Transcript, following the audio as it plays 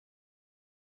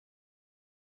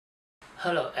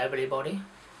Hello everybody,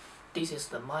 this is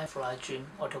the MyFlyDream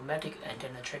Automatic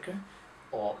Antenna Tracker,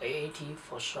 or AAT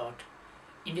for short.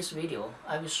 In this video,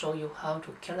 I will show you how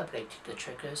to calibrate the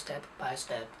tracker step by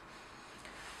step.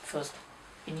 First,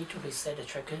 we need to reset the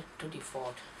tracker to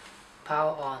default.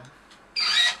 Power on.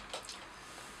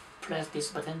 Press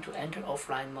this button to enter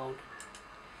offline mode.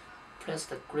 Press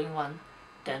the green one,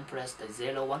 then press the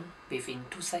yellow one within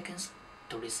 2 seconds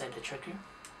to reset the tracker.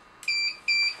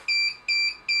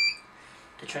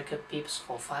 The tracker beeps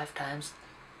for 5 times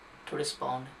to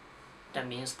respond. That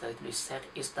means the reset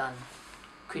is done.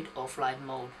 Quit offline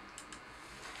mode.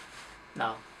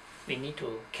 Now, we need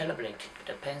to calibrate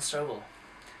the pen servo.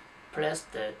 Press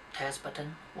the test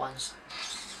button once.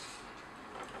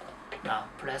 Now,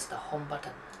 press the home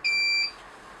button.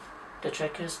 The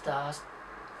tracker starts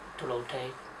to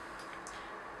rotate.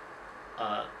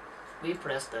 We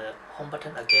press the home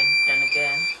button again and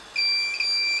again.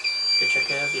 The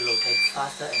tracker will rotate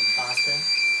faster and faster,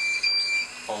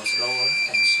 or slower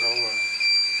and slower.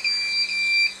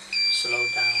 Slow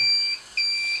down.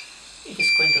 It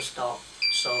is going to stop,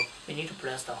 so we need to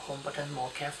press the home button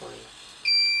more carefully.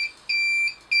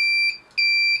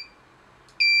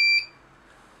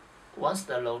 Once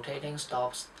the rotating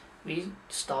stops, we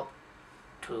stop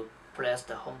to press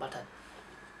the home button.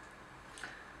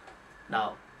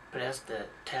 Now press the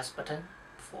test button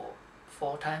for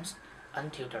 4 times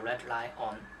until the red light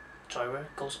on driver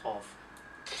goes off.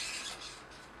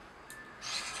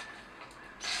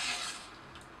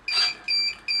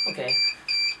 Okay,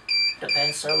 the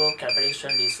pen servo calibration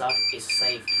result is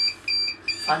saved.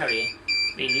 Finally,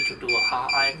 we need to do a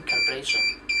hard iron calibration.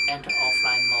 Enter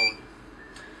offline mode.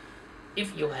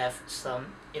 If you have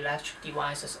some electric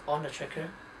devices on the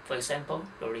tracker, for example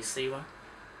the receiver,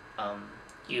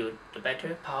 you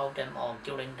better power them on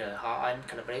during the hard iron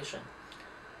calibration.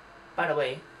 By the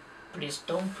way, please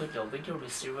don't put your video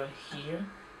receiver here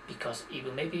because it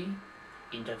will maybe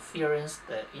interference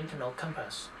the internal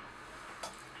compass.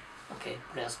 Okay,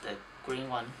 press the green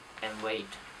one and wait.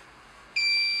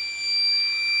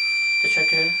 The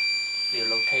tracker will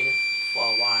rotate for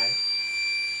a while.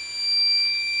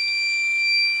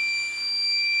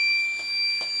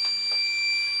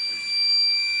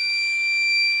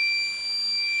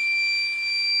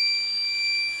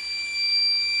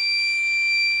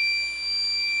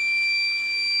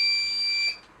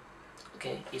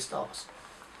 Okay, it stops.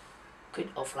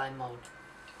 Quit offline mode.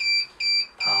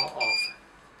 Power off.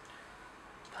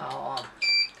 Power on.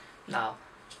 Now,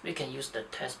 we can use the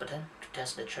test button to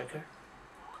test the tracker.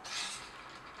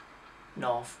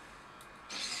 North,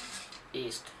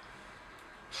 east,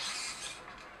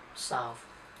 south,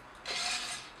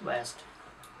 west.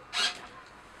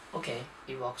 Okay,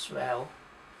 it works well.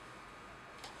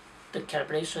 The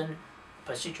calibration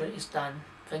procedure is done.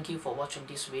 Thank you for watching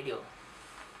this video.